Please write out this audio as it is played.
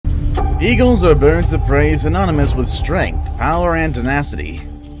Eagles are birds of prey synonymous with strength, power, and tenacity.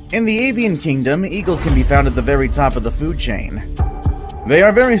 In the avian kingdom, eagles can be found at the very top of the food chain. They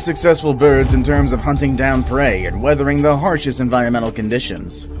are very successful birds in terms of hunting down prey and weathering the harshest environmental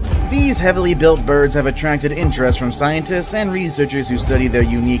conditions. These heavily built birds have attracted interest from scientists and researchers who study their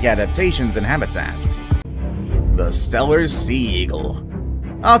unique adaptations and habitats. The Steller's sea eagle.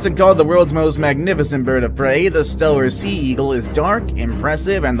 Often called the world's most magnificent bird of prey, the Steller's sea eagle is dark,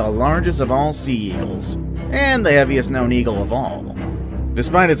 impressive, and the largest of all sea eagles, and the heaviest known eagle of all.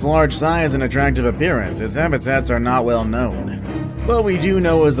 Despite its large size and attractive appearance, its habitats are not well known. What we do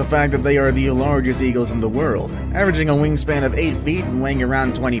know is the fact that they are the largest eagles in the world, averaging a wingspan of 8 feet and weighing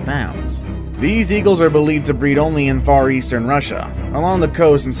around 20 pounds. These eagles are believed to breed only in far eastern Russia, along the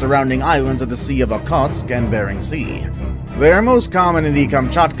coast and surrounding islands of the Sea of Okhotsk and Bering Sea. They are most common in the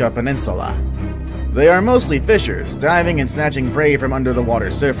Kamchatka Peninsula. They are mostly fishers, diving and snatching prey from under the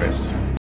water's surface.